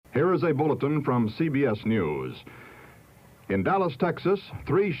Here is a bulletin from CBS News. In Dallas, Texas,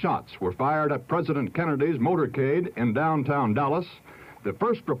 3 shots were fired at President Kennedy's motorcade in downtown Dallas. The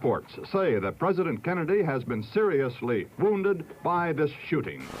first reports say that President Kennedy has been seriously wounded by this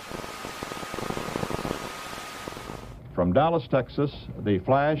shooting. From Dallas, Texas, the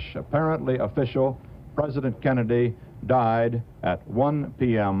flash, apparently official, President Kennedy died at 1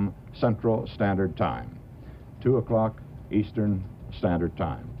 p.m. Central Standard Time, 2 o'clock Eastern Standard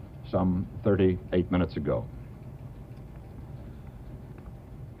Time, some 38 minutes ago.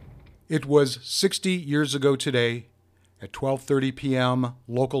 It was 60 years ago today, at 12:30 p.m.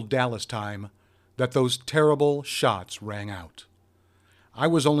 local Dallas time, that those terrible shots rang out. I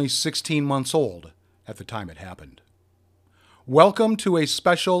was only 16 months old at the time it happened. Welcome to a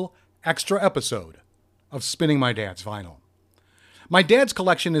special extra episode of Spinning My Dad's Vinyl. My dad's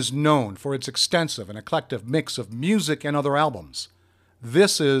collection is known for its extensive and eclectic mix of music and other albums.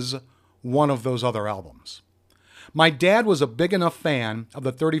 This is one of those other albums. My dad was a big enough fan of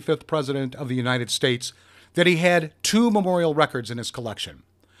the 35th President of the United States that he had 2 memorial records in his collection.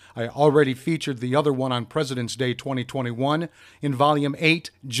 I already featured the other one on President's Day 2021 in Volume 8,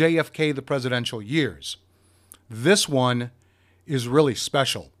 JFK, The Presidential Years. This one is really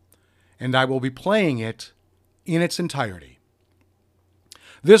special, and I will be playing it in its entirety.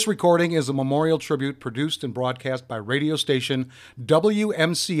 This recording is a memorial tribute produced and broadcast by radio station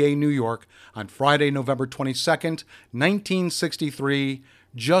WMCA New York on Friday, November 22nd, 1963,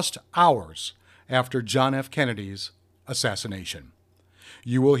 just hours after John F. Kennedy's assassination.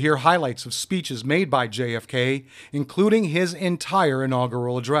 You will hear highlights of speeches made by JFK, including his entire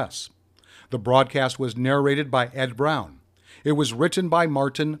inaugural address. The broadcast was narrated by Ed Brown. It was written by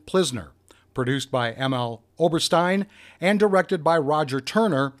Martin Plisner, produced by M.L. Oberstein, and directed by Roger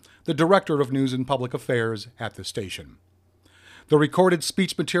Turner, the Director of News and Public Affairs at the station. The recorded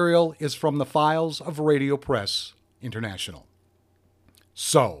speech material is from the files of Radio Press International.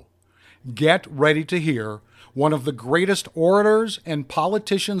 So, get ready to hear one of the greatest orators and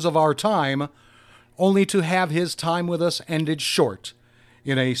politicians of our time, only to have his time with us ended short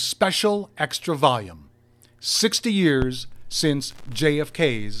in a special extra volume, 60 years since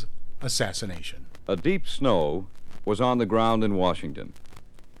JFK's assassination. A deep snow was on the ground in Washington.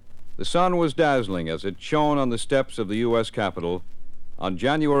 The sun was dazzling as it shone on the steps of the U.S. Capitol on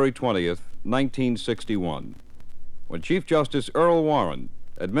January 20th, 1961, when Chief Justice Earl Warren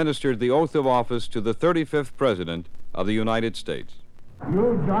administered the oath of office to the 35th President of the United States.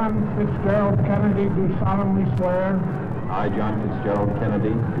 You, John Fitzgerald Kennedy, do solemnly swear. I, John Fitzgerald Kennedy,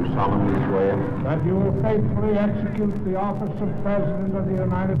 do solemnly swear. That you will faithfully execute the office of President of the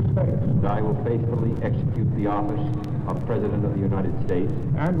United States. That I will faithfully execute the office of President of the United States.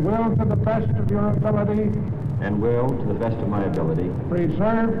 And will, to the best of your ability. And will, to the best of my ability.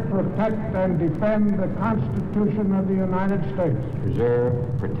 Preserve, protect, and defend the Constitution of the United States.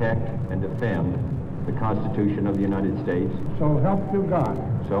 Preserve, protect, and defend the Constitution of the United States. So help you God.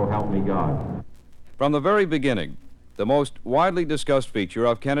 So help me God. From the very beginning, the most widely discussed feature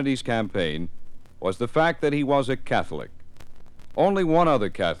of Kennedy's campaign was the fact that he was a Catholic. Only one other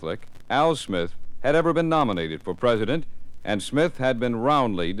Catholic, Al Smith, had ever been nominated for president, and Smith had been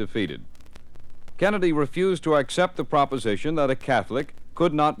roundly defeated. Kennedy refused to accept the proposition that a Catholic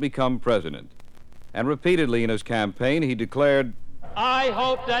could not become president, and repeatedly in his campaign he declared, I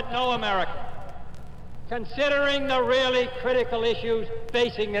hope that no American, considering the really critical issues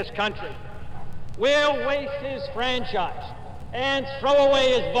facing this country, will waste his franchise and throw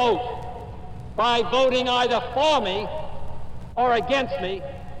away his vote by voting either for me or against me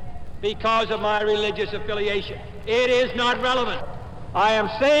because of my religious affiliation. It is not relevant. I am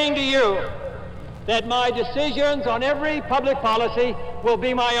saying to you that my decisions on every public policy will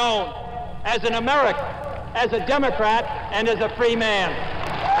be my own as an American, as a Democrat, and as a free man.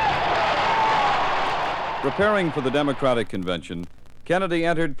 Preparing for the Democratic Convention, Kennedy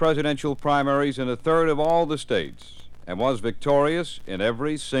entered presidential primaries in a third of all the states and was victorious in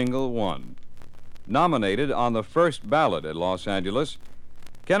every single one. Nominated on the first ballot at Los Angeles,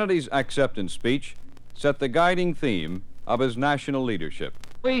 Kennedy's acceptance speech set the guiding theme of his national leadership.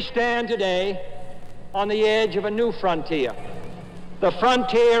 We stand today on the edge of a new frontier, the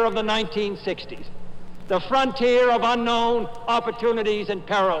frontier of the 1960s, the frontier of unknown opportunities and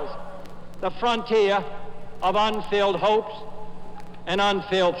perils, the frontier of unfilled hopes and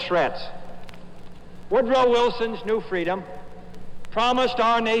unfilled threats. Woodrow Wilson's New Freedom promised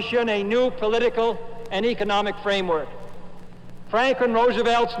our nation a new political and economic framework. Franklin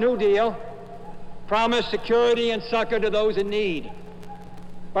Roosevelt's New Deal promised security and succor to those in need.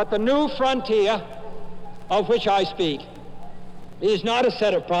 But the new frontier of which I speak is not a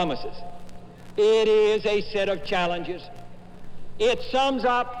set of promises. It is a set of challenges. It sums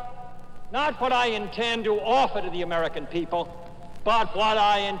up not what I intend to offer to the American people, but what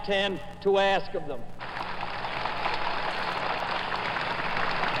I intend to ask of them.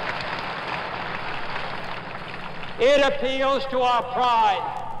 It appeals to our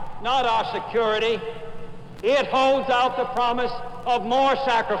pride, not our security. It holds out the promise of more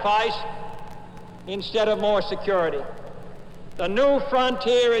sacrifice instead of more security. The new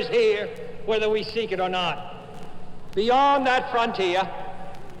frontier is here, whether we seek it or not. Beyond that frontier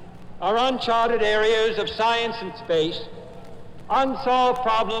are uncharted areas of science and space, unsolved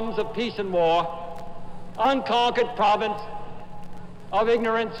problems of peace and war, unconquered province of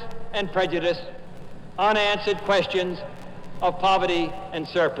ignorance and prejudice, unanswered questions of poverty and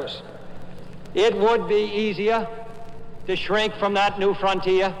surplus. It would be easier to shrink from that new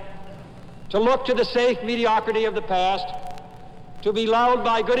frontier, to look to the safe mediocrity of the past, to be lulled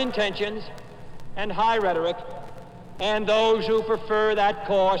by good intentions and high rhetoric, and those who prefer that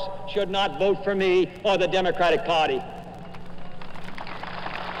course should not vote for me or the Democratic Party.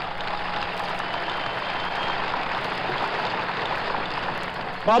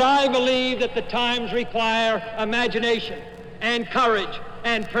 But I believe that the times require imagination and courage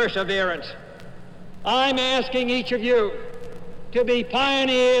and perseverance. I'm asking each of you to be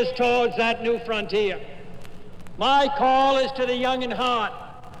pioneers towards that new frontier. My call is to the young in heart,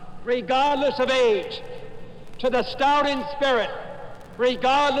 regardless of age, to the stout in spirit,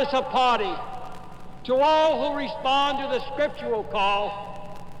 regardless of party, to all who respond to the scriptural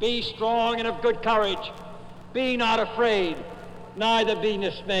call, be strong and of good courage, be not afraid, neither be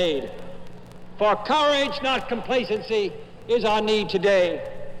dismayed. For courage, not complacency, is our need today.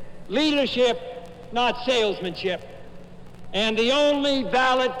 Leadership, not salesmanship. And the only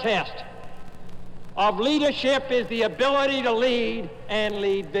valid test of leadership is the ability to lead and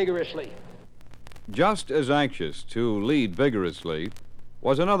lead vigorously. Just as anxious to lead vigorously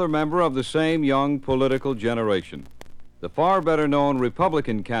was another member of the same young political generation, the far better known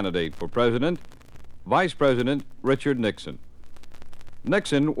Republican candidate for president, Vice President Richard Nixon.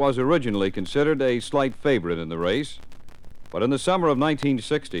 Nixon was originally considered a slight favorite in the race, but in the summer of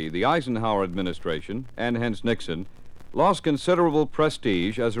 1960, the Eisenhower administration, and hence Nixon, lost considerable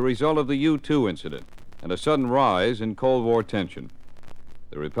prestige as a result of the U-2 incident and a sudden rise in Cold War tension.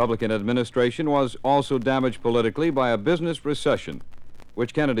 The Republican administration was also damaged politically by a business recession,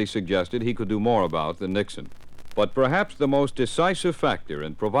 which Kennedy suggested he could do more about than Nixon. But perhaps the most decisive factor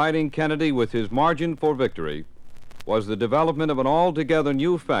in providing Kennedy with his margin for victory was the development of an altogether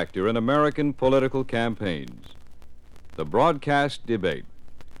new factor in American political campaigns: the broadcast debate.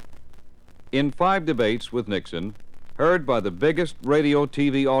 In 5 debates with Nixon, heard by the biggest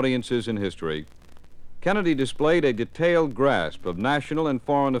radio-TV audiences in history, Kennedy displayed a detailed grasp of national and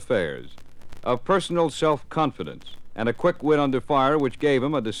foreign affairs, of personal self-confidence, and a quick wit under fire which gave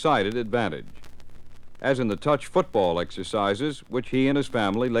him a decided advantage. As in the touch football exercises, which he and his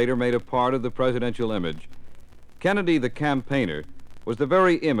family later made a part of the presidential image, Kennedy, the campaigner, was the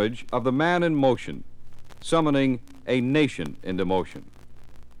very image of the man in motion, summoning a nation into motion.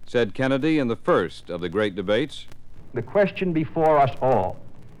 Said Kennedy in the first of the great debates, The question before us all,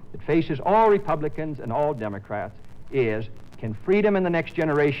 that faces all Republicans and all Democrats, is, can freedom in the next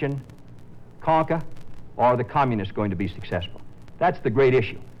generation conquer, or are the communists going to be successful? That's the great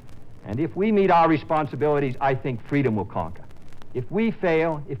issue. And if we meet our responsibilities, I think freedom will conquer. If we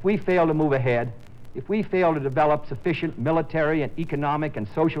fail to move ahead, if we fail to develop sufficient military and economic and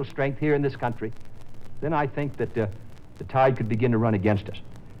social strength here in this country, then I think that the tide could begin to run against us.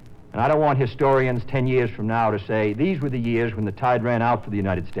 And I don't want historians 10 years from now to say, these were the years when the tide ran out for the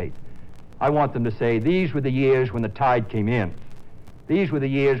United States. I want them to say, these were the years when the tide came in. These were the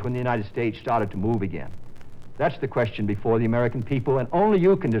years when the United States started to move again. That's the question before the American people, and only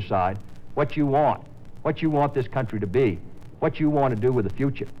you can decide what you want this country to be, what you want to do with the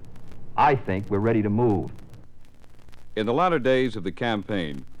future. I think we're ready to move. In the latter days of the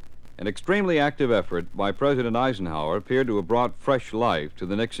campaign, an extremely active effort by President Eisenhower appeared to have brought fresh life to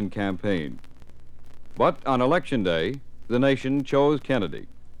the Nixon campaign. But on Election Day, the nation chose Kennedy.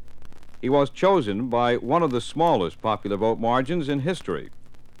 He was chosen by one of the smallest popular vote margins in history,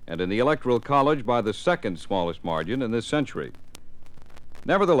 and in the Electoral College by the second smallest margin in this century.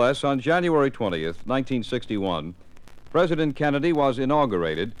 Nevertheless, on January 20th, 1961, President Kennedy was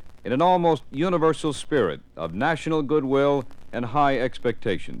inaugurated in an almost universal spirit of national goodwill and high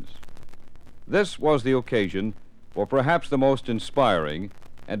expectations. This was the occasion for perhaps the most inspiring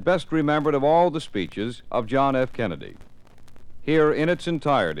and best remembered of all the speeches of John F. Kennedy. Here in its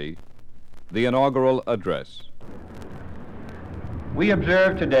entirety, the inaugural address. We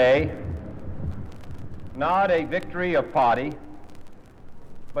observe today not a victory of party,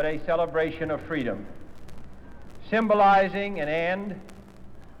 but a celebration of freedom, symbolizing an end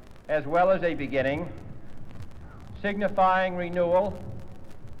as well as a beginning, signifying renewal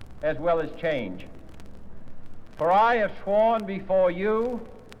as well as change. For I have sworn before you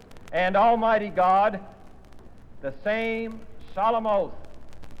and Almighty God the same solemn oath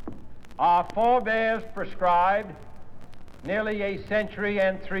our forebears prescribed nearly a century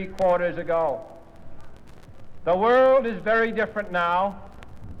and 3/4 ago. The world is very different now,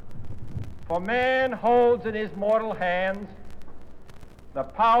 for man holds in his mortal hands the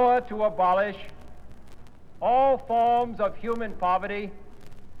power to abolish all forms of human poverty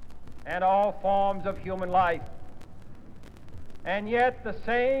and all forms of human life. And yet the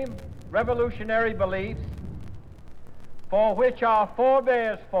same revolutionary beliefs for which our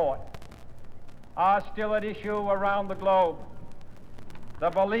forebears fought are still at issue around the globe. The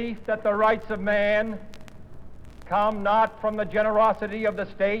belief that the rights of man come not from the generosity of the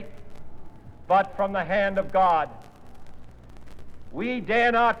state, but from the hand of God. We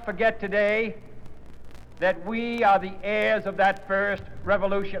dare not forget today that we are the heirs of that first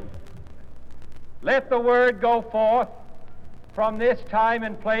revolution. Let the word go forth from this time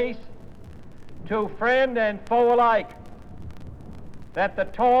and place to friend and foe alike that the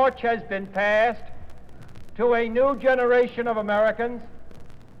torch has been passed to a new generation of Americans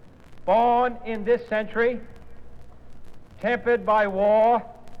born in this century, tempered by war,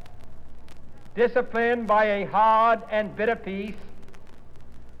 disciplined by a hard and bitter peace,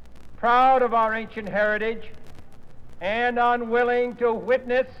 proud of our ancient heritage, and unwilling to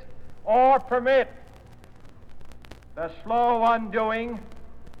witness or permit the slow undoing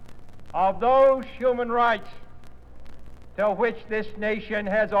of those human rights to which this nation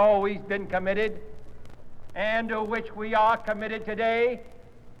has always been committed and to which we are committed today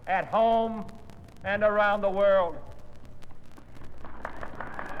at home and around the world.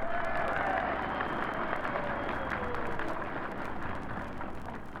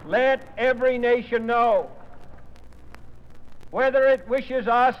 Let every nation know, whether it wishes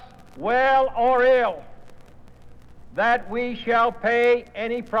us well or ill, that we shall pay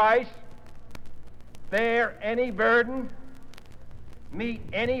any price, bear any burden, meet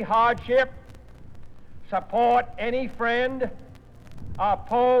any hardship, support any friend,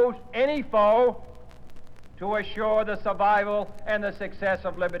 oppose any foe to assure the survival and the success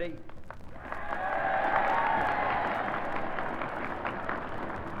of liberty.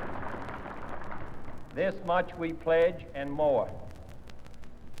 This much we pledge and more.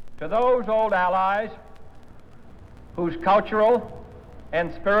 To those old allies whose cultural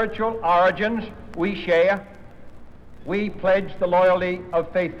and spiritual origins we share, we pledge the loyalty of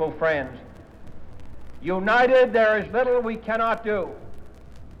faithful friends. United, there is little we cannot do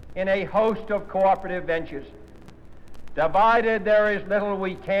in a host of cooperative ventures. Divided, there is little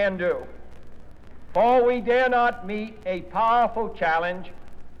we can do, for we dare not meet a powerful challenge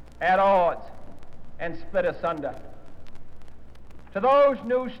at odds and split asunder. To those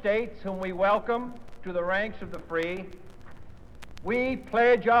new states whom we welcome to the ranks of the free, we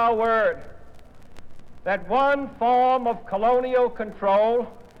pledge our word that one form of colonial control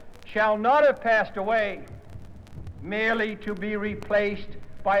shall not have passed away merely to be replaced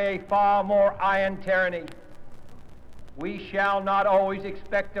by a far more iron tyranny. We shall not always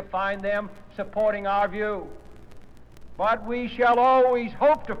expect to find them supporting our view, but we shall always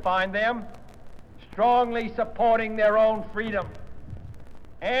hope to find them strongly supporting their own freedom,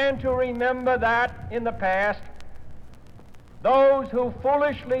 and to remember that in the past, those who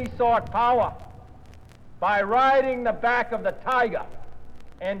foolishly sought power by riding the back of the tiger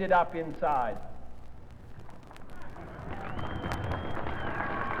ended up inside.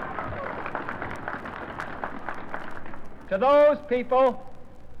 To those people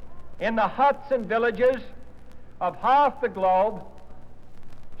in the huts and villages of half the globe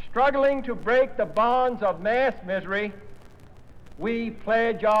struggling to break the bonds of mass misery, we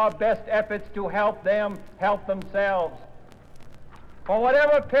pledge our best efforts to help them help themselves for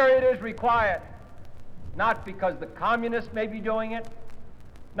whatever period is required, not because the communists may be doing it,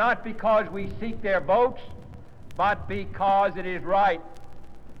 not because we seek their votes, but because it is right.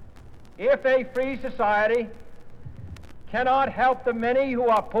 If a free society cannot help the many who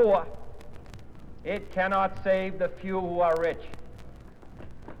are poor, it cannot save the few who are rich.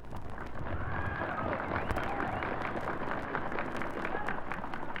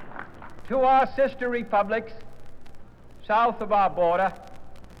 To our sister republics south of our border,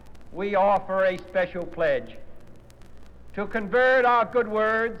 we offer a special pledge to convert our good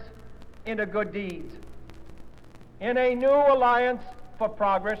words into good deeds, in a new alliance for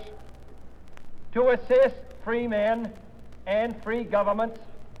progress to assist free men and free governments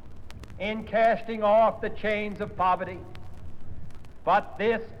in casting off the chains of poverty. But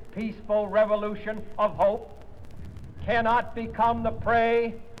this peaceful revolution of hope cannot become the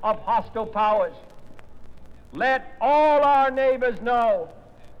prey of hostile powers. Let all our neighbors know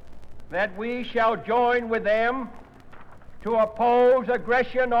that we shall join with them to oppose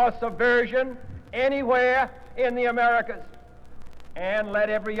aggression or subversion anywhere in the Americas. And let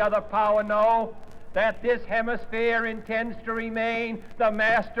every other power know that this hemisphere intends to remain the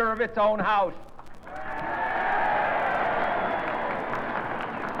master of its own house.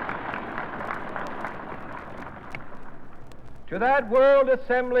 To that World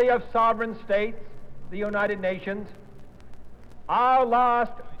Assembly of Sovereign States, the United Nations, our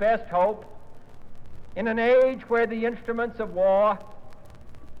last best hope, in an age where the instruments of war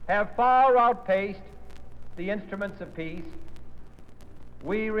have far outpaced the instruments of peace,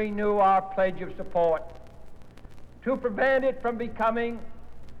 we renew our pledge of support to prevent it from becoming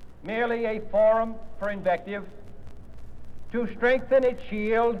merely a forum for invective, to strengthen its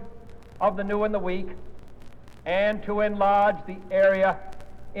shield of the new and the weak, and to enlarge the area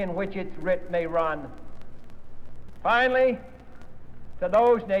in which its writ may run. Finally, to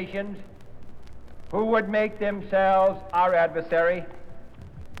those nations who would make themselves our adversary,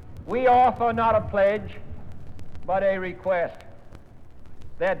 we offer not a pledge, but a request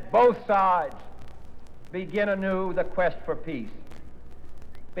that both sides begin anew the quest for peace.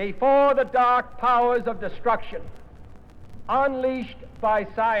 Before the dark powers of destruction, unleashed by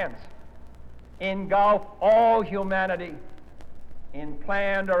science, engulf all humanity in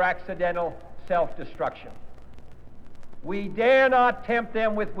planned or accidental self-destruction, we dare not tempt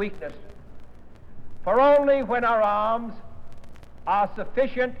them with weakness, for only when our arms are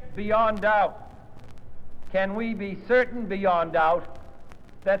sufficient beyond doubt can we be certain beyond doubt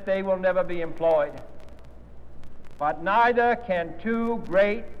that they will never be employed. But neither can two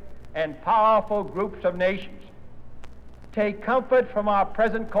great and powerful groups of nations take comfort from our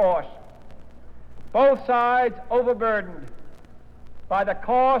present course, both sides overburdened by the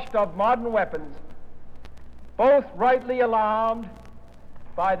cost of modern weapons, both rightly alarmed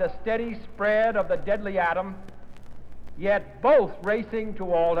by the steady spread of the deadly atom, yet both racing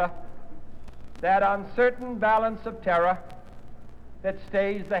to alter that uncertain balance of terror that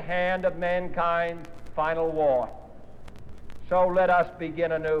stays the hand of mankind's final war. So let us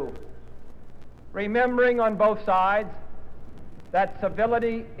begin anew, remembering on both sides that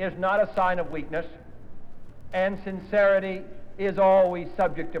civility is not a sign of weakness, and sincerity is always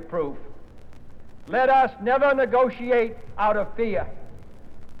subject to proof. Let us never negotiate out of fear,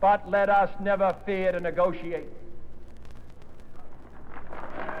 but let us never fear to negotiate.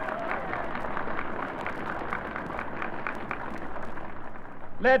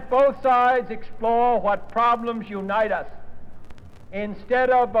 Let both sides explore what problems unite us, instead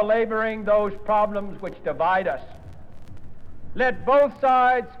of belaboring those problems which divide us. Let both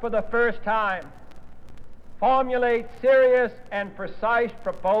sides, for the first time, formulate serious and precise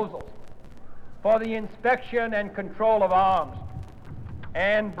proposals for the inspection and control of arms,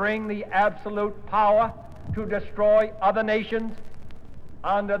 and bring the absolute power to destroy other nations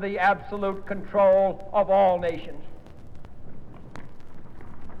under the absolute control of all nations.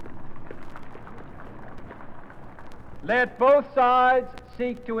 Let both sides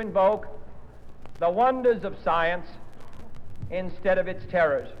seek to invoke the wonders of science instead of its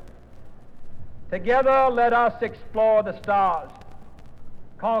terrors. Together, let us explore the stars,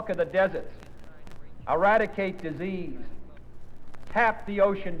 conquer the deserts, eradicate disease, tap the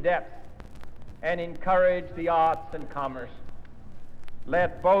ocean depths, and encourage the arts and commerce.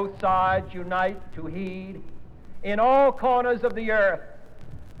 Let both sides unite to heed in all corners of the earth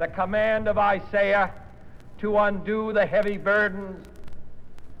the command of Isaiah to undo the heavy burdens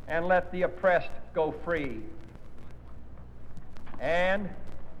and let the oppressed go free. And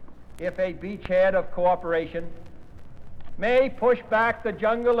if a beachhead of cooperation may push back the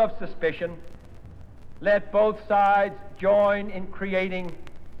jungle of suspicion, let both sides join in creating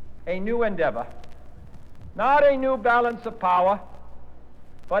a new endeavor, not a new balance of power,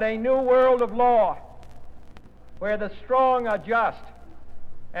 but a new world of law, where the strong are just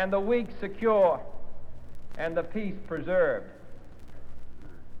and the weak secure and the peace preserved.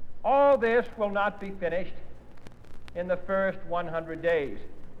 All this will not be finished in the first 100 days,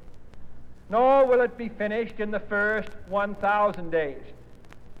 nor will it be finished in the first 1,000 days,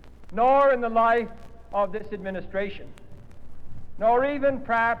 nor in the life of this administration, nor even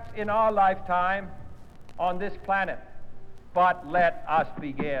perhaps in our lifetime on this planet. But let us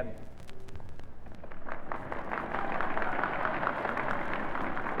begin.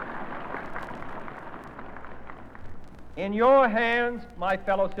 In your hands, my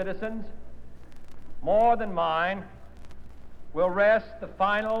fellow citizens, more than mine, will rest the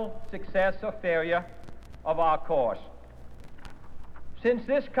final success or failure of our course. Since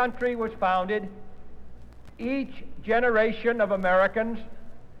this country was founded, each generation of Americans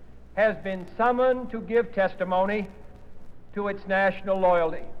has been summoned to give testimony to its national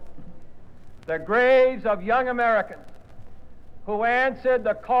loyalty. The graves of young Americans who answered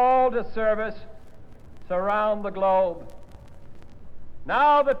the call to service surround the globe.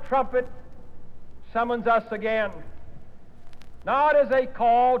 Now the trumpet summons us again, not as a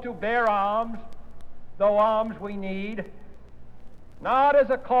call to bear arms, though arms we need, not as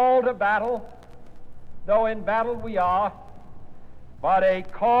a call to battle, though in battle we are, but a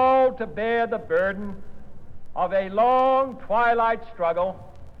call to bear the burden of a long twilight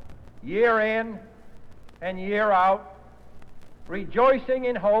struggle, year in and year out, rejoicing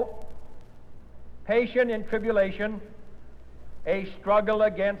in hope, patient in tribulation, a struggle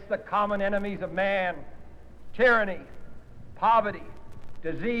against the common enemies of man, tyranny, poverty,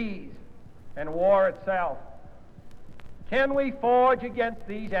 disease, and war itself. Can we forge against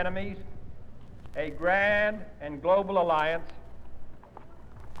these enemies a grand and global alliance,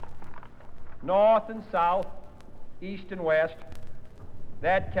 north and south, east and west,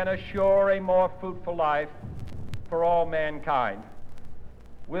 that can assure a more fruitful life for all mankind?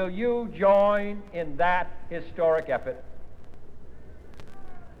 Will you join in that historic effort?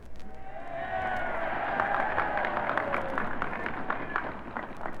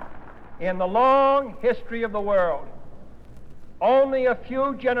 In the long history of the world, only a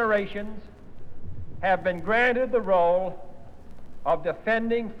few generations have been granted the role of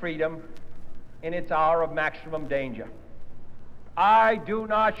defending freedom in its hour of maximum danger. I do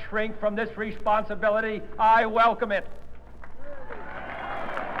not shrink from this responsibility. I welcome it.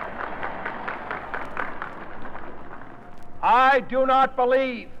 I do not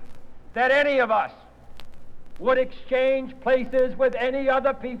believe that any of us would exchange places with any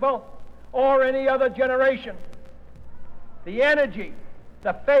other people or any other generation. The energy,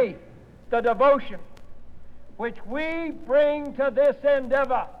 the faith, the devotion which we bring to this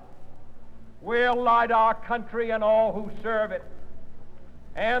endeavor will light our country and all who serve it.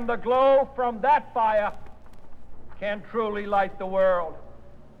 And the glow from that fire can truly light the world.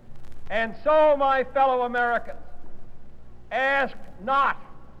 And so, my fellow Americans, ask not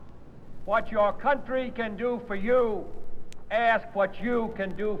what your country can do for you. Ask what you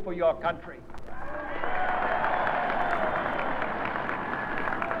can do for your country.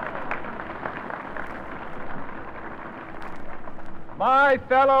 My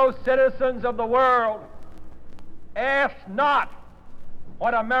fellow citizens of the world, ask not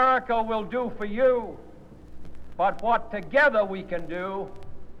what America will do for you, but what together we can do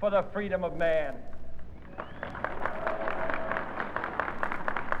for the freedom of man.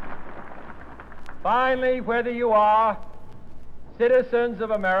 Finally, whether you are citizens of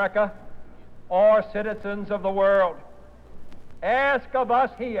America or citizens of the world, ask of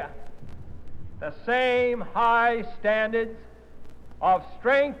us here the same high standards of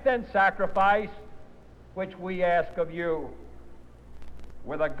strength and sacrifice which we ask of you.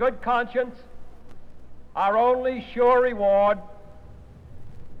 With a good conscience, our only sure reward,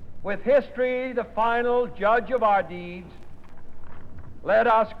 with history the final judge of our deeds, let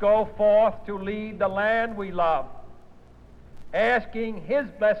us go forth to lead the land we love, asking His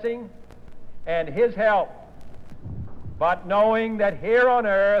blessing and His help, but knowing that here on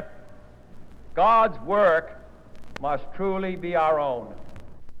earth, God's work must truly be our own.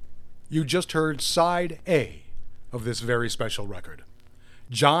 You just heard side A of this very special record.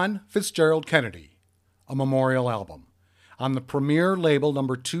 John Fitzgerald Kennedy, a memorial album, on the premier label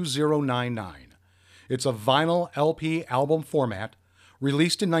number 2099. It's a vinyl LP album format,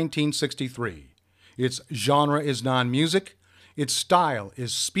 released in 1963. Its genre is non-music. Its style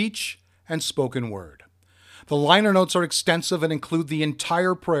is speech and spoken word. The liner notes are extensive and include the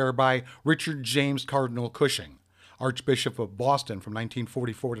entire prayer by Richard James Cardinal Cushing, Archbishop of Boston from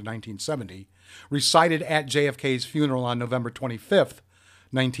 1944 to 1970, recited at JFK's funeral on November 25th,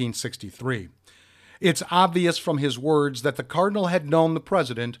 1963. It's obvious from his words that the Cardinal had known the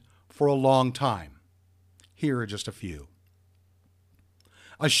President for a long time. Here are just a few.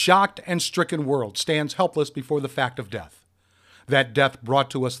 A shocked and stricken world stands helpless before the fact of death. That death brought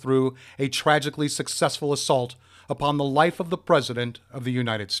to us through a tragically successful assault upon the life of the President of the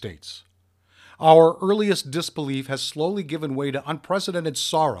United States. Our earliest disbelief has slowly given way to unprecedented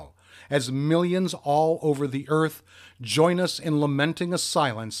sorrow as millions all over the earth join us in lamenting a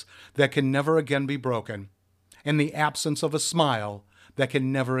silence that can never again be broken and the absence of a smile that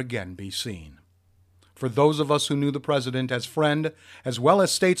can never again be seen. For those of us who knew the president as friend as well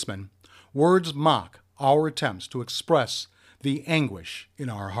as statesman, words mock our attempts to express the anguish in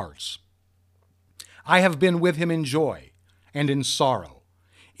our hearts. I have been with him in joy and in sorrow,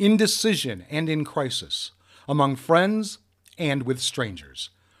 in decision and in crisis, among friends and with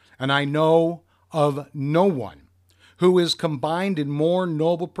strangers, and I know of no one who is combined in more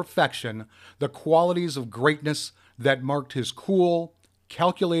noble perfection the qualities of greatness that marked his cool,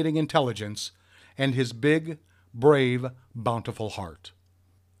 calculating intelligence and his big, brave, bountiful heart.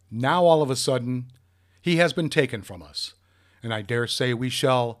 Now, all of a sudden, he has been taken from us, and I dare say we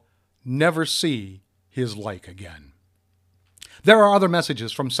shall never see his like again. There are other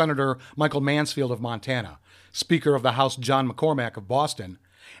messages from Senator Michael Mansfield of Montana, Speaker of the House John McCormack of Boston,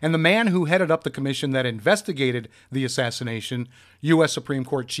 and the man who headed up the commission that investigated the assassination, U.S. Supreme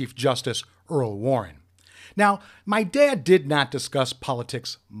Court Chief Justice Earl Warren. Now, my dad did not discuss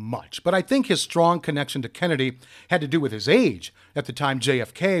politics much, but I think his strong connection to Kennedy had to do with his age at the time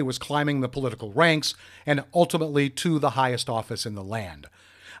JFK was climbing the political ranks and ultimately to the highest office in the land.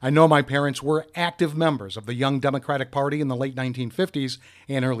 I know my parents were active members of the Young Democratic Party in the late 1950s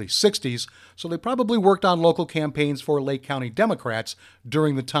and early 60s, so they probably worked on local campaigns for Lake County Democrats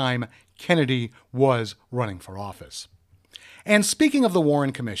during the time Kennedy was running for office. And speaking of the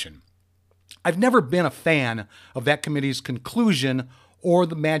Warren Commission, I've never been a fan of that committee's conclusion or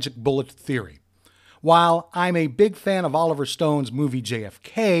the magic bullet theory. While I'm a big fan of Oliver Stone's movie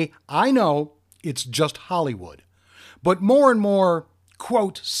JFK, I know it's just Hollywood. But more and more,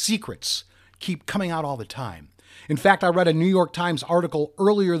 quote, secrets keep coming out all the time. In fact, I read a New York Times article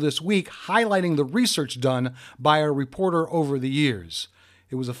earlier this week highlighting the research done by a reporter over the years.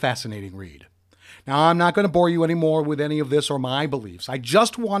 It was a fascinating read. Now, I'm not going to bore you anymore with any of this or my beliefs. I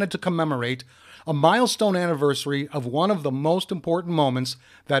just wanted to commemorate a milestone anniversary of one of the most important moments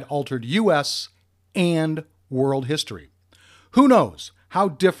that altered U.S. and world history. Who knows how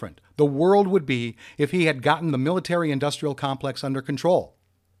different the world would be if he had gotten the military-industrial complex under control,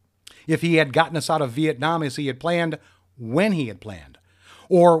 if he had gotten us out of Vietnam as he had planned, when he had planned,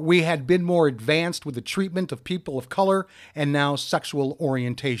 or we had been more advanced with the treatment of people of color and now sexual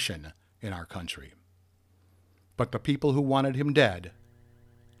orientation in our country. But the people who wanted him dead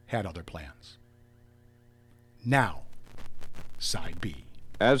had other plans. Now, Side B.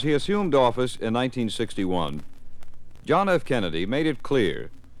 As he assumed office in 1961, John F. Kennedy made it clear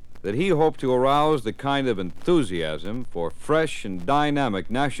that he hoped to arouse the kind of enthusiasm for fresh and dynamic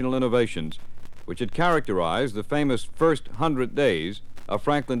national innovations which had characterized the famous first 100 days of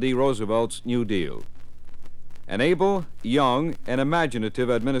Franklin D. Roosevelt's New Deal. An able, young, and imaginative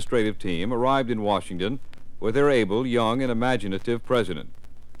administrative team arrived in Washington with their able, young, and imaginative president.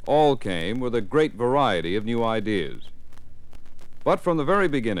 All came with a great variety of new ideas. But from the very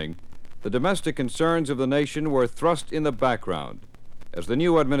beginning, the domestic concerns of the nation were thrust in the background as the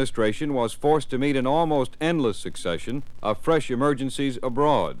new administration was forced to meet an almost endless succession of fresh emergencies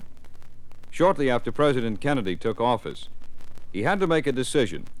abroad. Shortly after President Kennedy took office, he had to make a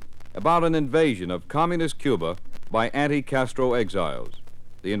decision about an invasion of communist Cuba by anti-Castro exiles.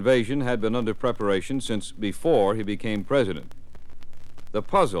 The invasion had been under preparation since before he became president. The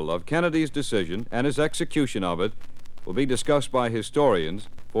puzzle of Kennedy's decision and his execution of it will be discussed by historians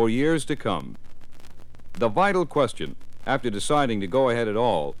for years to come. The vital question, after deciding to go ahead at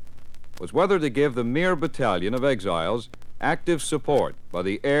all, was whether to give the mere battalion of exiles active support by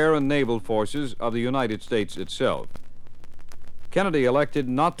the air and naval forces of the United States itself. Kennedy elected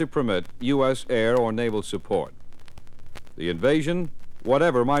not to permit U.S. air or naval support. The invasion,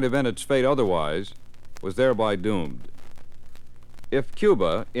 whatever might have been its fate otherwise, was thereby doomed. If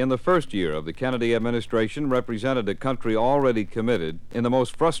Cuba, in the first year of the Kennedy administration, represented a country already committed in the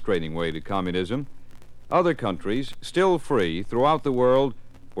most frustrating way to communism, other countries, still free throughout the world,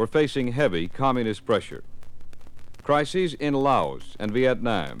 were facing heavy communist pressure. Crises in Laos and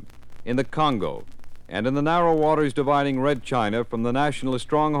Vietnam, in the Congo, and in the narrow waters dividing Red China from the nationalist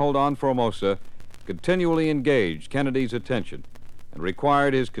stronghold on Formosa continually engaged Kennedy's attention and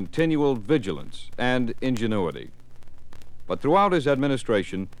required his continual vigilance and ingenuity. But throughout his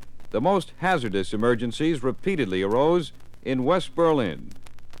administration, the most hazardous emergencies repeatedly arose in West Berlin.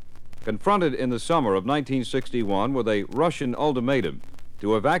 Confronted in the summer of 1961 with a Russian ultimatum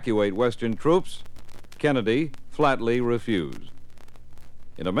to evacuate Western troops, Kennedy flatly refused.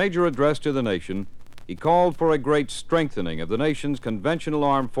 In a major address to the nation, he called for a great strengthening of the nation's conventional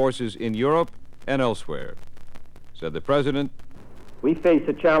armed forces in Europe and elsewhere. Said the president, We face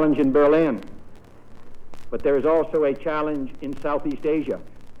a challenge in Berlin, but there is also a challenge in Southeast Asia,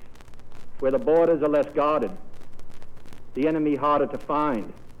 where the borders are less guarded, the enemy harder to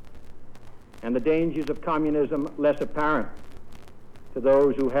find, and the dangers of communism less apparent to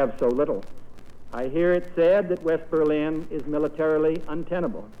those who have so little. I hear it said that West Berlin is militarily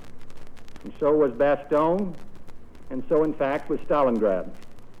untenable, and so was Bastogne, and so in fact was Stalingrad.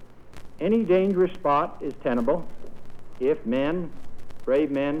 Any dangerous spot is tenable if men,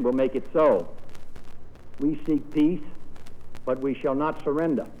 brave men, will make it so. We seek peace, but we shall not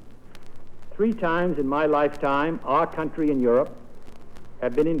surrender. 3 times in my lifetime, our country and Europe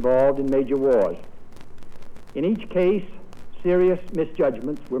have been involved in major wars. In each case, serious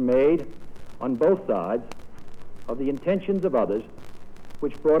misjudgments were made on both sides of the intentions of others,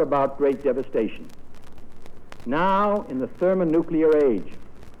 which brought about great devastation. Now, in the thermonuclear age,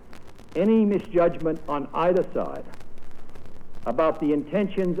 any misjudgment on either side about the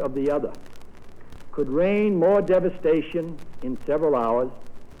intentions of the other could rain more devastation in several hours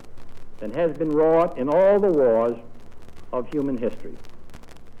than has been wrought in all the wars of human history.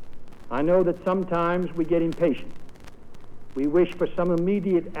 I know that sometimes we get impatient. We wish for some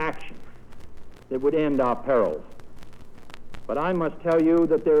immediate action that would end our perils. But I must tell you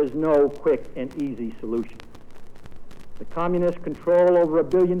that there is no quick and easy solution. The communists control over 1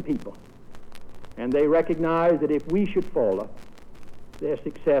 billion people, and they recognize that if we should falter, their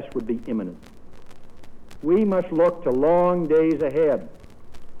success would be imminent. We must look to long days ahead,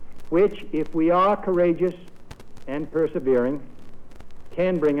 which, if we are courageous and persevering,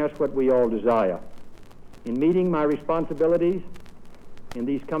 can bring us what we all desire. In meeting my responsibilities in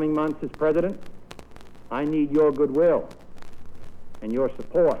these coming months as president, I need your goodwill and your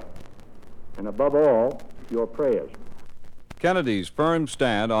support, and above all, your prayers. Kennedy's firm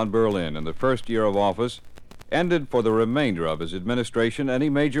stand on Berlin in the first year of office ended for the remainder of his administration any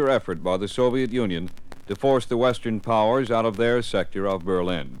major effort by the Soviet Union to force the Western powers out of their sector of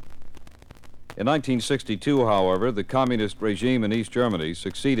Berlin. In 1962, however, the communist regime in East Germany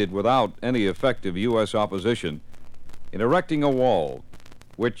succeeded without any effective U.S. opposition in erecting a wall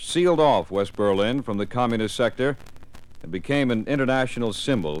which sealed off West Berlin from the communist sector and became an international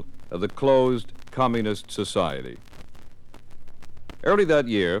symbol of the closed communist society. Early that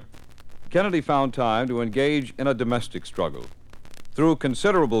year, Kennedy found time to engage in a domestic struggle. Through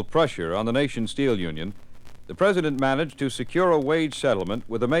considerable pressure on the nation's steel union, the president managed to secure a wage settlement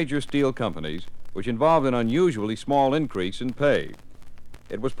with the major steel companies, which involved an unusually small increase in pay.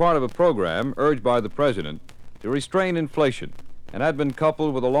 It was part of a program urged by the president to restrain inflation and had been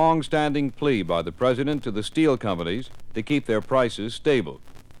coupled with a long-standing plea by the president to the steel companies to keep their prices stable.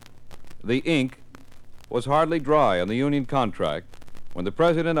 The ink was hardly dry on the union contract when the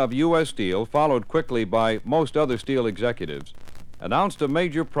president of U.S. Steel, followed quickly by most other steel executives, announced a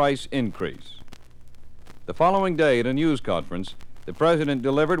major price increase. The following day at a news conference, the president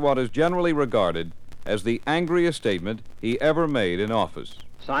delivered what is generally regarded as the angriest statement he ever made in office.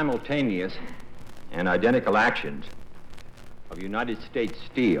 Simultaneous and identical actions of United States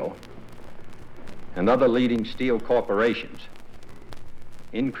Steel and other leading steel corporations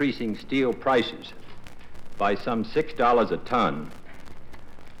increasing steel prices by some $6 a ton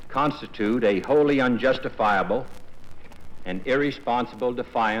constitute a wholly unjustifiable and irresponsible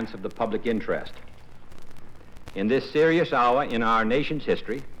defiance of the public interest. In this serious hour in our nation's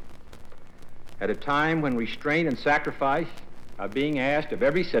history, at a time when restraint and sacrifice are being asked of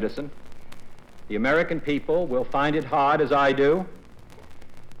every citizen, the American people will find it hard, as I do,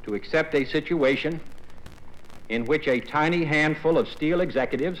 to accept a situation in which a tiny handful of steel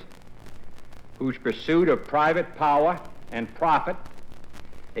executives, whose pursuit of private power and profit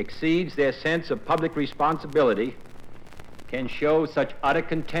exceeds their sense of public responsibility, can show such utter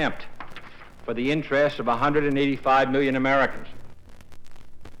contempt for the interests of 185 million Americans.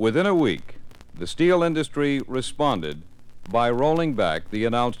 Within a week, the steel industry responded by rolling back the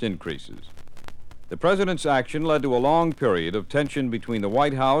announced increases. The president's action led to a long period of tension between the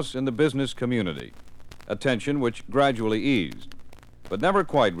White House and the business community, a tension which gradually eased, but never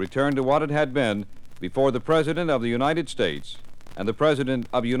quite returned to what it had been before the President of the United States and the President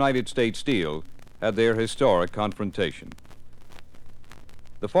of United States Steel had their historic confrontation.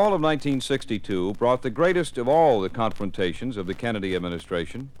 The fall of 1962 brought the greatest of all the confrontations of the Kennedy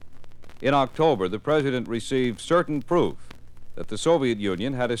administration. In October, the President received certain proof that the Soviet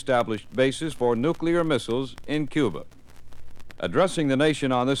Union had established bases for nuclear missiles in Cuba. Addressing the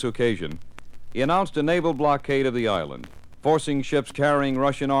nation on this occasion, he announced a naval blockade of the island, forcing ships carrying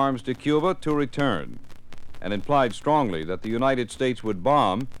Russian arms to Cuba to return, and implied strongly that the United States would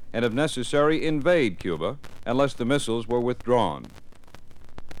bomb and, if necessary, invade Cuba unless the missiles were withdrawn.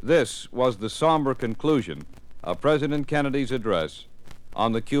 This was the somber conclusion of President Kennedy's address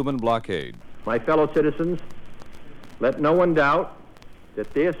on the Cuban blockade. My fellow citizens, let no one doubt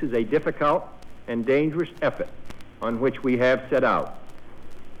that this is a difficult and dangerous effort on which we have set out.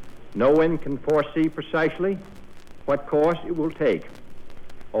 No one can foresee precisely what course it will take,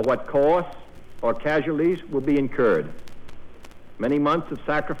 or what costs or casualties will be incurred. Many months of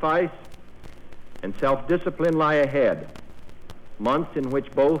sacrifice and self-discipline lie ahead, months in which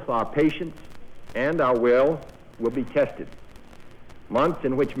both our patience and our will be tested, months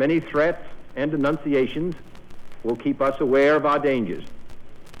in which many threats and denunciations will keep us aware of our dangers.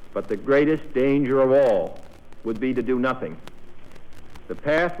 But the greatest danger of all would be to do nothing. The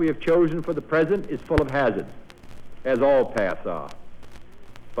path we have chosen for the present is full of hazards, as all paths are.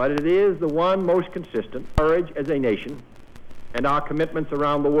 But it is the one most consistent. Courage as a nation and our commitments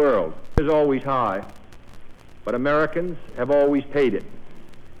around the world is always high, but Americans have always paid it.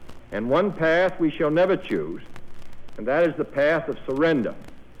 And one path we shall never choose, and that is the path of surrender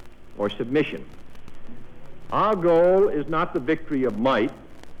or submission. Our goal is not the victory of might,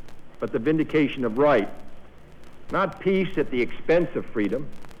 but the vindication of right. Not peace at the expense of freedom,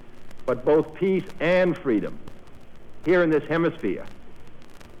 but both peace and freedom here in this hemisphere,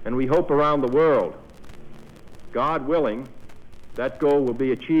 and we hope around the world. God willing, that goal will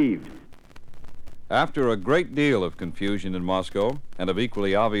be achieved. After a great deal of confusion in Moscow and of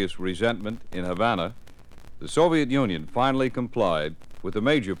equally obvious resentment in Havana, the Soviet Union finally complied with the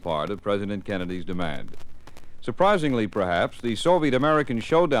major part of President Kennedy's demand. Surprisingly, perhaps, the Soviet-American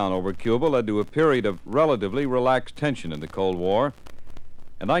showdown over Cuba led to a period of relatively relaxed tension in the Cold War,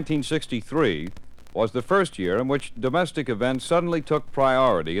 and 1963 was the first year in which domestic events suddenly took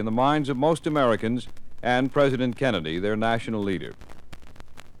priority in the minds of most Americans and President Kennedy, their national leader.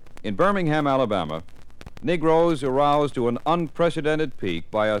 In Birmingham, Alabama, Negroes, aroused to an unprecedented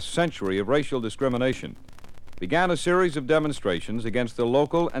peak by a century of racial discrimination, began a series of demonstrations against the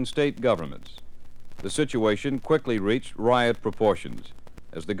local and state governments. The situation quickly reached riot proportions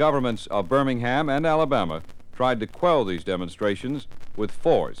as the governments of Birmingham and Alabama tried to quell these demonstrations with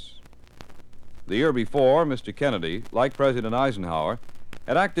force. The year before, Mr. Kennedy, like President Eisenhower,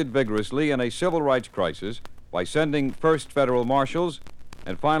 had acted vigorously in a civil rights crisis by sending first federal marshals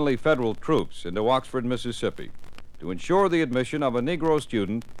and finally federal troops into Oxford, Mississippi, to ensure the admission of a Negro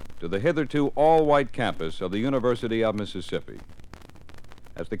student to the hitherto all-white campus of the University of Mississippi.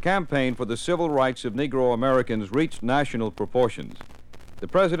 As the campaign for the civil rights of Negro Americans reached national proportions, the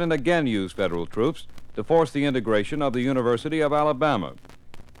President again used federal troops to force the integration of the University of Alabama.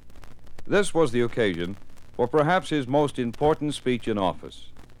 This was the occasion for perhaps his most important speech in office,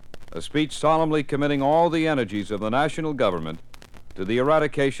 a speech solemnly committing all the energies of the national government to the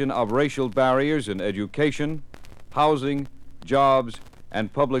eradication of racial barriers in education, housing, jobs,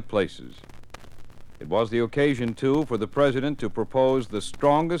 and public places. It was the occasion, too, for the President to propose the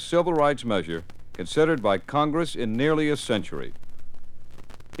strongest civil rights measure considered by Congress in nearly a century.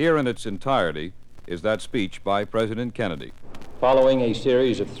 Here in its entirety is that speech by President Kennedy. Following a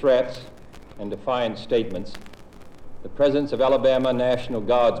series of threats and defiant statements, the presence of Alabama National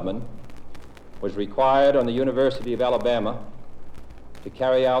Guardsmen was required on the University of Alabama to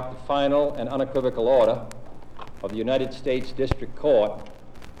carry out the final and unequivocal order of the United States District Court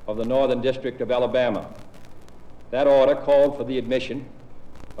of the Northern District of Alabama. That order called for the admission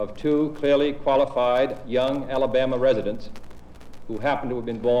of two clearly qualified young Alabama residents who happened to have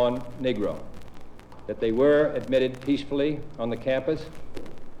been born Negro. That they were admitted peacefully on the campus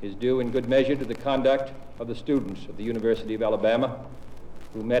is due in good measure to the conduct of the students of the University of Alabama,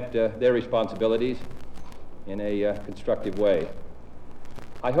 who met their responsibilities in a constructive way.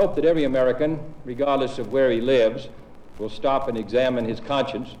 I hope that every American, regardless of where he lives, will stop and examine his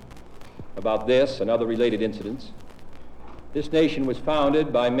conscience about this and other related incidents. This nation was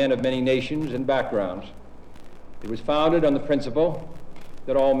founded by men of many nations and backgrounds. It was founded on the principle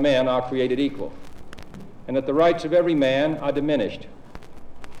that all men are created equal, and that the rights of every man are diminished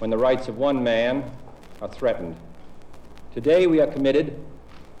when the rights of one man are threatened. Today we are committed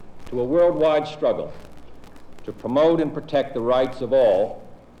to a worldwide struggle to promote and protect the rights of all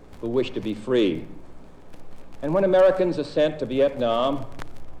who wish to be free. And when Americans are sent to Vietnam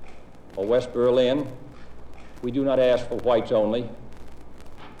or West Berlin, we do not ask for whites only.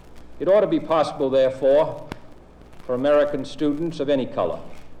 It ought to be possible, therefore, for American students of any color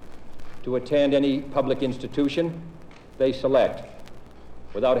to attend any public institution they select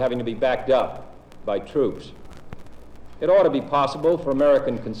without having to be backed up by troops. It ought to be possible for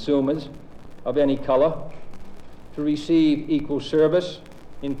American consumers of any color to receive equal service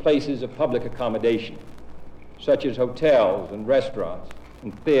in places of public accommodation, such as hotels and restaurants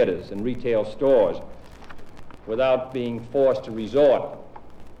and theaters and retail stores, without being forced to resort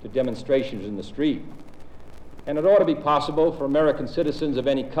to demonstrations in the street. And it ought to be possible for American citizens of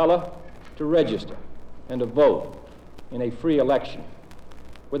any color to register and to vote in a free election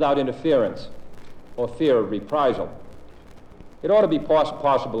without interference or fear of reprisal. It ought to be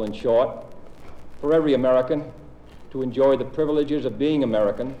possible, in short, for every American to enjoy the privileges of being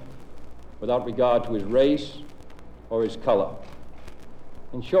American without regard to his race or his color.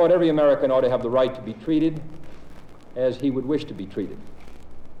 In short, every American ought to have the right to be treated as he would wish to be treated,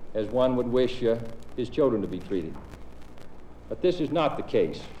 as one would wish his children to be treated. But this is not the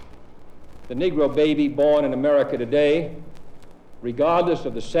case. The Negro baby born in America today, regardless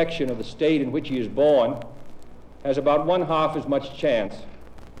of the section of the state in which he is born, has about 1/2 as much chance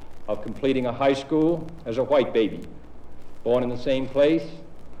of completing a high school as a white baby, born in the same place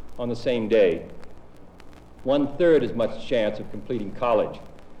on the same day. 1/3 as much chance of completing college.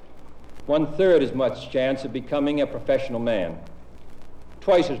 1/3 as much chance of becoming a professional man.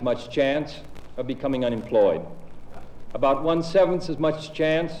 Twice as much chance of becoming unemployed. About 1/7 as much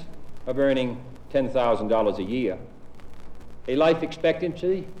chance of earning $10,000 a year. A life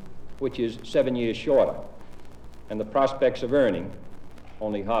expectancy which is 7 years shorter, and the prospects of earning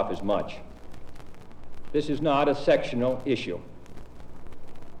only half as much. This is not a sectional issue.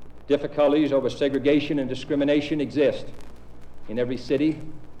 Difficulties over segregation and discrimination exist in every city,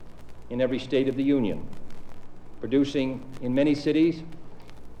 in every state of the Union, producing in many cities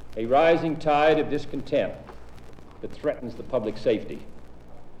a rising tide of discontent that threatens the public safety.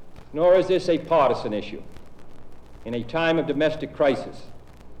 Nor is this a partisan issue. In a time of domestic crisis,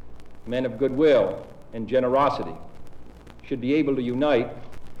 men of goodwill and generosity should be able to unite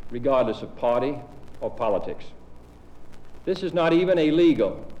regardless of party or politics. This is not even a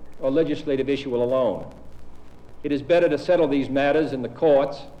legal or legislative issue alone. It is better to settle these matters in the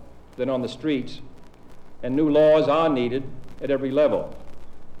courts than on the streets, and new laws are needed at every level.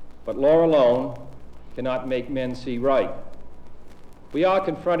 But law alone cannot make men see right. We are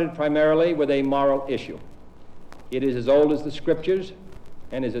confronted primarily with a moral issue. It is as old as the Scriptures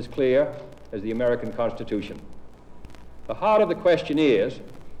and is as clear as the American Constitution. The heart of the question is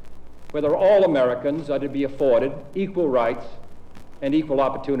whether all Americans are to be afforded equal rights and equal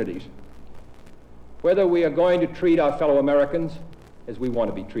opportunities, whether we are going to treat our fellow Americans as we want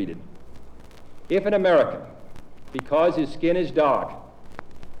to be treated. If an American, because his skin is dark,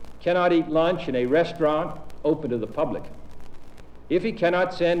 cannot eat lunch in a restaurant open to the public, if he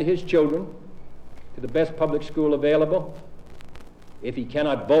cannot send his children to the best public school available, if he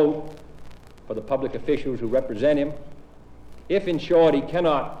cannot vote for the public officials who represent him, if, in short, he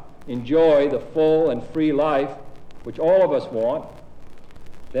cannot enjoy the full and free life which all of us want,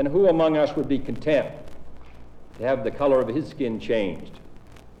 then who among us would be content to have the color of his skin changed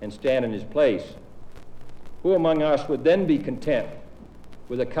and stand in his place? Who among us would then be content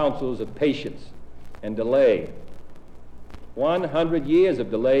with the counsels of patience and delay? 100 years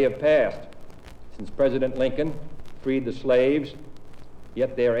of delay have passed since President Lincoln freed the slaves,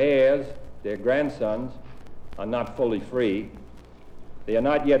 yet their heirs, their grandsons, are not fully free. They are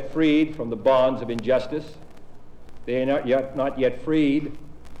not yet freed from the bonds of injustice. They are not yet freed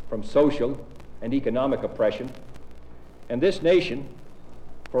from social and economic oppression. And this nation,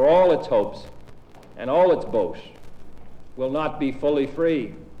 for all its hopes and all its boasts, will not be fully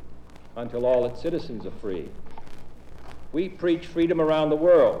free until all its citizens are free. We preach freedom around the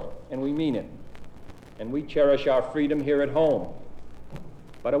world, and we mean it. And we cherish our freedom here at home.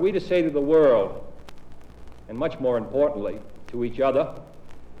 But are we to say to the world, and much more importantly, to each other,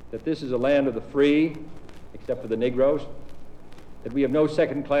 that this is a land of the free, except for the Negroes, that we have no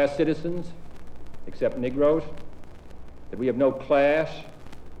second-class citizens except Negroes, that we have no class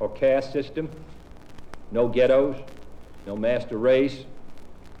or caste system, no ghettos, no master race,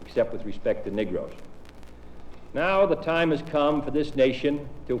 except with respect to Negroes? Now the time has come for this nation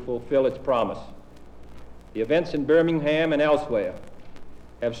to fulfill its promise. The events in Birmingham and elsewhere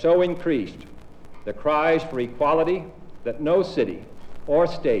have so increased the cries for equality that no city or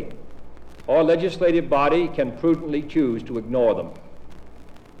state or legislative body can prudently choose to ignore them.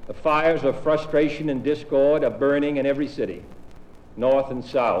 The fires of frustration and discord are burning in every city, north and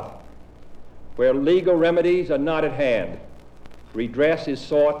south. Where legal remedies are not at hand, redress is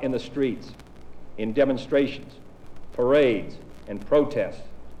sought in the streets, in demonstrations, parades, and protests,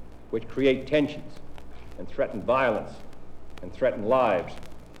 which create tensions and threaten violence and threaten lives.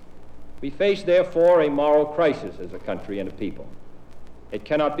 We face, therefore, a moral crisis as a country and a people. It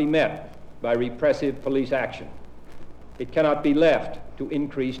cannot be met by repressive police action. It cannot be left to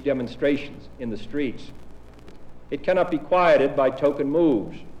increased demonstrations in the streets. It cannot be quieted by token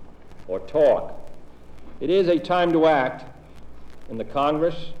moves or talk. It is a time to act in the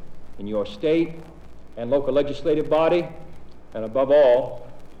Congress, in your state, and local legislative body, and above all,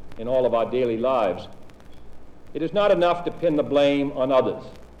 in all of our daily lives. It is not enough to pin the blame on others,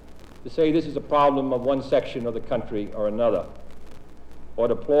 to say this is a problem of one section of the country or another, or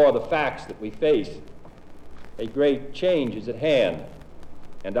deplore the facts that we face. A great change is at hand,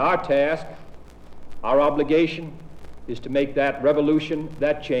 and our task, our obligation, is to make that revolution,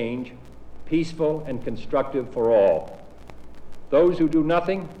 that change, peaceful and constructive for all. Those who do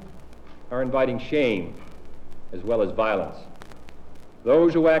nothing are inviting shame as well as violence.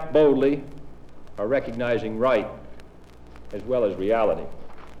 Those who act boldly are recognizing right as well as reality.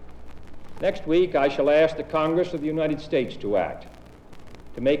 Next week, I shall ask the Congress of the United States to act,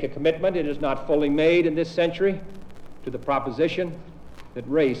 to make a commitment it has not fully made in this century to the proposition that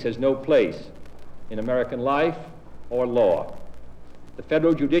race has no place in American life or law. The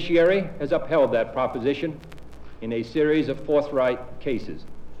federal judiciary has upheld that proposition in a series of forthright cases.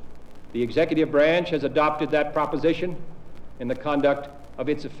 The executive branch has adopted that proposition in the conduct of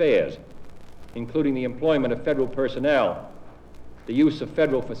its affairs, including the employment of federal personnel, the use of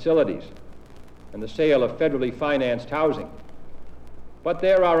federal facilities, and the sale of federally financed housing. But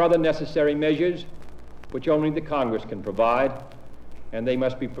there are other necessary measures which only the Congress can provide, and they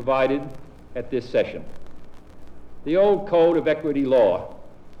must be provided at this session. The old code of equity law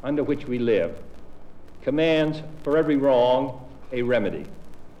under which we live commands for every wrong a remedy.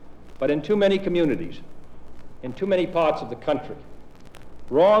 But in too many communities, in too many parts of the country,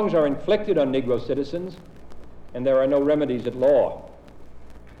 wrongs are inflicted on Negro citizens, and there are no remedies at law.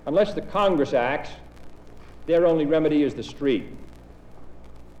 Unless the Congress acts, their only remedy is the street.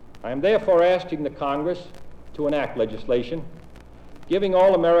 I am therefore asking the Congress to enact legislation giving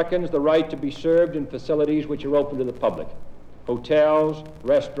all Americans the right to be served in facilities which are open to the public: hotels,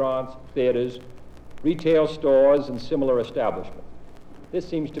 restaurants, theaters, retail stores, and similar establishments. This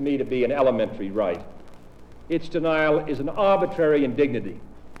seems to me to be an elementary right. Its denial is an arbitrary indignity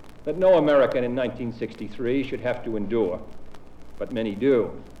that no American in 1963 should have to endure, but many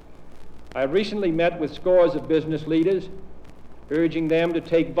do. I have recently met with scores of business leaders, urging them to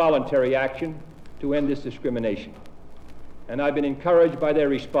take voluntary action to end this discrimination. And I've been encouraged by their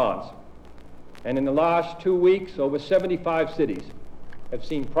response. And in the last 2 weeks, over 75 cities have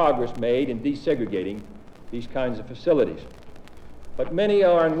seen progress made in desegregating these kinds of facilities. But many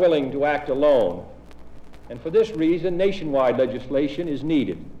are unwilling to act alone. And for this reason, nationwide legislation is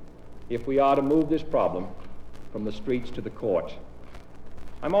needed if we are to move this problem from the streets to the courts.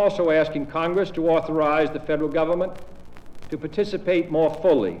 I'm also asking Congress to authorize the federal government to participate more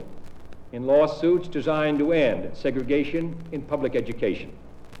fully in lawsuits designed to end segregation in public education.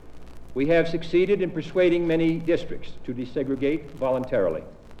 We have succeeded in persuading many districts to desegregate voluntarily.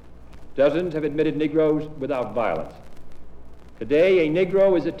 Dozens have admitted Negroes without violence. Today, a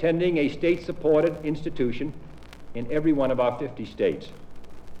Negro is attending a state-supported institution in every one of our 50 states,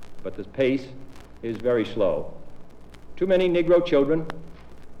 but the pace is very slow. Too many Negro children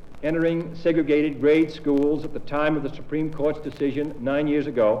entering segregated grade schools at the time of the Supreme Court's decision 9 years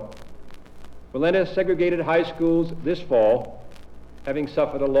ago will enter segregated high schools this fall, having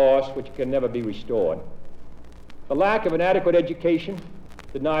suffered a loss which can never be restored. The lack of an adequate education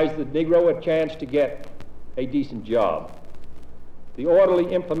denies the Negro a chance to get a decent job. The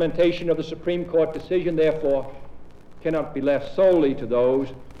orderly implementation of the Supreme Court decision, therefore, cannot be left solely to those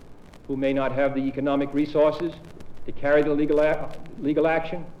who may not have the economic resources to carry the legal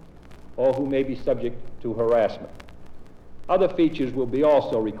action, or who may be subject to harassment. Other features will be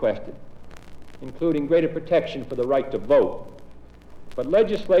also requested, including greater protection for the right to vote. But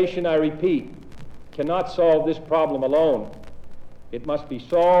legislation, I repeat, cannot solve this problem alone. It must be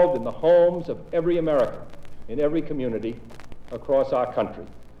solved in the homes of every American, in every community across our country.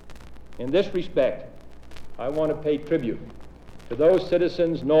 In this respect, I want to pay tribute to those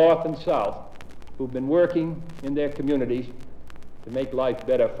citizens north and south who've been working in their communities to make life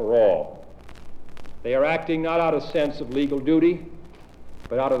better for all. They are acting not out of a sense of legal duty,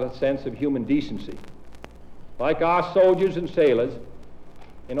 but out of a sense of human decency. Like our soldiers and sailors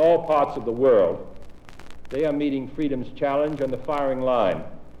in all parts of the world, they are meeting freedom's challenge on the firing line,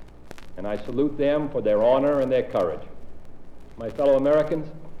 and I salute them for their honor and their courage. My fellow Americans,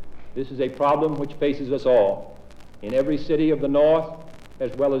 this is a problem which faces us all, in every city of the North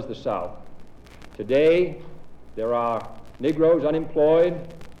as well as the South. Today, there are Negroes unemployed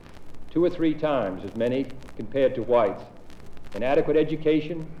 2 or 3 times as many compared to whites. Inadequate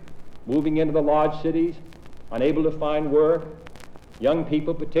education, moving into the large cities, unable to find work, young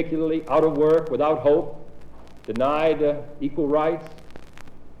people particularly out of work, without hope, denied equal rights,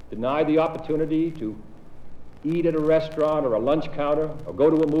 denied the opportunity to eat at a restaurant or a lunch counter or go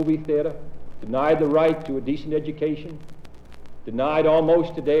to a movie theater, denied the right to a decent education, denied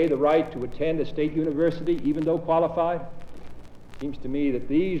almost today the right to attend a state university, even though qualified. It seems to me that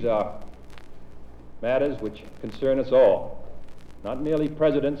these are matters which concern us all, not merely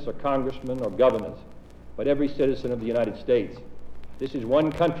presidents or congressmen or governors, but every citizen of the United States. This is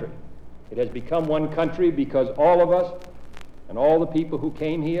one country. It has become one country because all of us and all the people who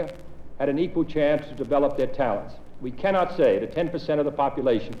came here had an equal chance to develop their talents. We cannot say to 10% of the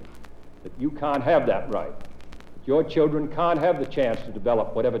population that you can't have that right, that your children can't have the chance to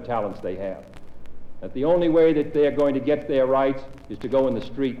develop whatever talents they have, that the only way that they're going to get their rights is to go in the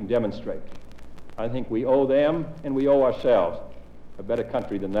street and demonstrate. I think we owe them and we owe ourselves a better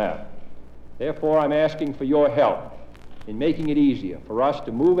country than that. Therefore, I'm asking for your help in making it easier for us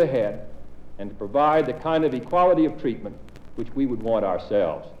to move ahead and to provide the kind of equality of treatment which we would want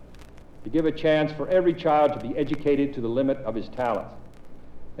ourselves, to give a chance for every child to be educated to the limit of his talents.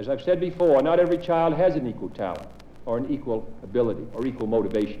 As I've said before, not every child has an equal talent or an equal ability or equal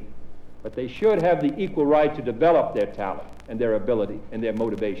motivation, but they should have the equal right to develop their talent and their ability and their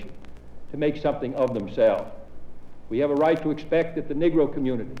motivation to make something of themselves. We have a right to expect that the Negro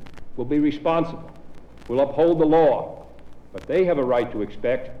community will be responsible, will uphold the law, but they have a right to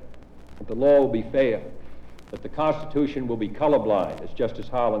expect that the law will be fair, that the Constitution will be colorblind, as Justice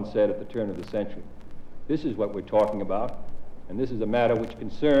Harlan said at the turn of the century. This is what we're talking about, and this is a matter which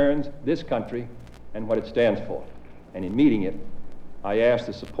concerns this country and what it stands for. And in meeting it, I ask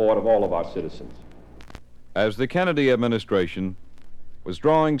the support of all of our citizens. As the Kennedy administration was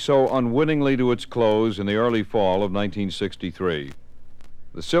drawing so unwittingly to its close in the early fall of 1963,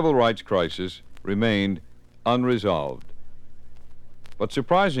 the civil rights crisis remained unresolved. But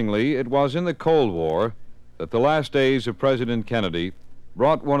surprisingly, it was in the Cold War that the last days of President Kennedy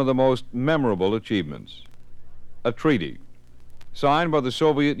brought one of the most memorable achievements, a treaty signed by the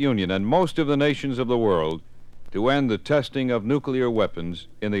Soviet Union and most of the nations of the world to end the testing of nuclear weapons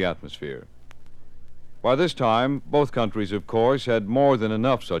in the atmosphere. By this time, both countries, of course, had more than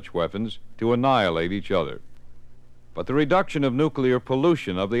enough such weapons to annihilate each other. But the reduction of nuclear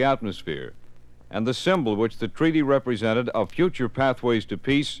pollution of the atmosphere and the symbol which the treaty represented of future pathways to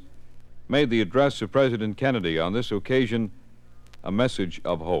peace made the address of President Kennedy on this occasion a message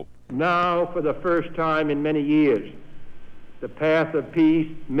of hope. Now, for the first time in many years, the path of peace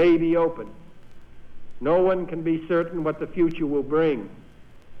may be open. No one can be certain what the future will bring.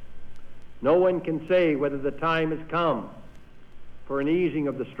 No one can say whether the time has come for an easing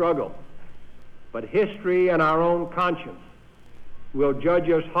of the struggle. But history and our own conscience will judge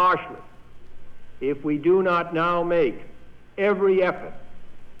us harshly if we do not now make every effort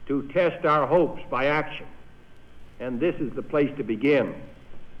to test our hopes by action. And this is the place to begin.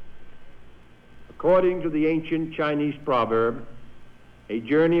 According to the ancient Chinese proverb, a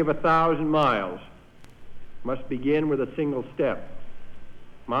journey of 1,000 miles must begin with a single step.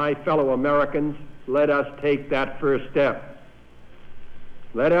 My fellow Americans, let us take that first step.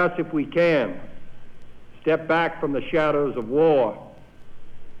 Let us, if we can, step back from the shadows of war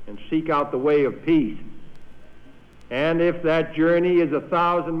and seek out the way of peace. And if that journey is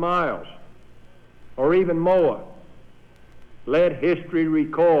 1,000 miles or even more, let history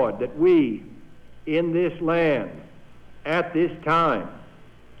record that we, in this land, at this time,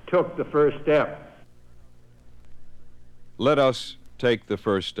 took the first step. Let us take the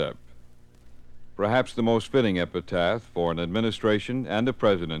first step. Perhaps the most fitting epitaph for an administration and a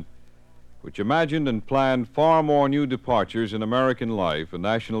president which imagined and planned far more new departures in American life and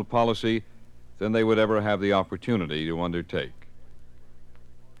national policy than they would ever have the opportunity to undertake.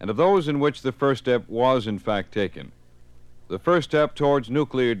 And of those in which the first step was in fact taken, the first step towards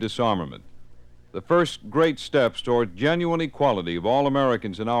nuclear disarmament, the first great steps toward genuine equality of all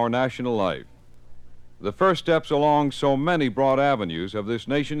Americans in our national life, the first steps along so many broad avenues of this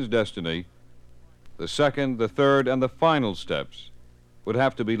nation's destiny, the second, the third, and the final steps would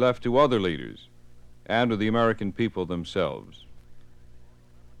have to be left to other leaders and to the American people themselves.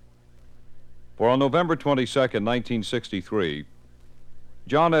 For on November 22, 1963,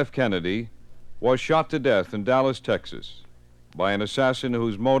 John F. Kennedy was shot to death in Dallas, Texas, by an assassin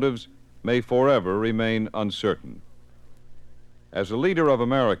whose motives may forever remain uncertain. As a leader of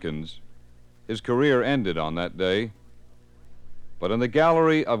Americans, his career ended on that day, but in the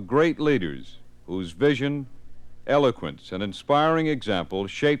gallery of great leaders whose vision, eloquence, and inspiring example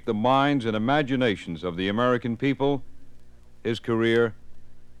shaped the minds and imaginations of the American people, his career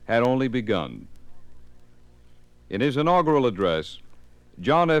had only begun. In his inaugural address,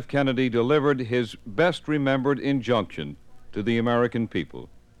 John F. Kennedy delivered his best-remembered injunction to the American people.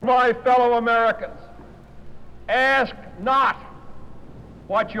 My fellow Americans, ask not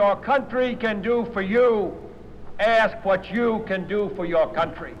what your country can do for you. Ask what you can do for your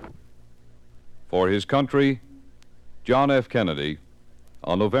country. For his country, John F. Kennedy,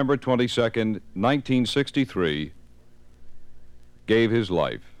 on November 22nd, 1963, gave his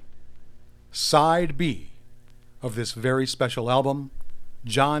life. Side B of this very special album,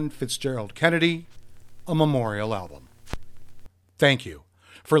 John Fitzgerald Kennedy, a memorial album. Thank you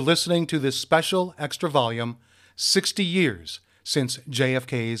for listening to this special extra volume, 60 years since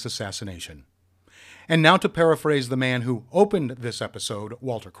JFK's assassination. And now to paraphrase the man who opened this episode,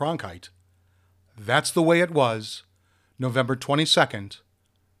 Walter Cronkite, that's the way it was, November 22nd,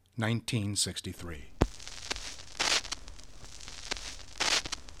 1963.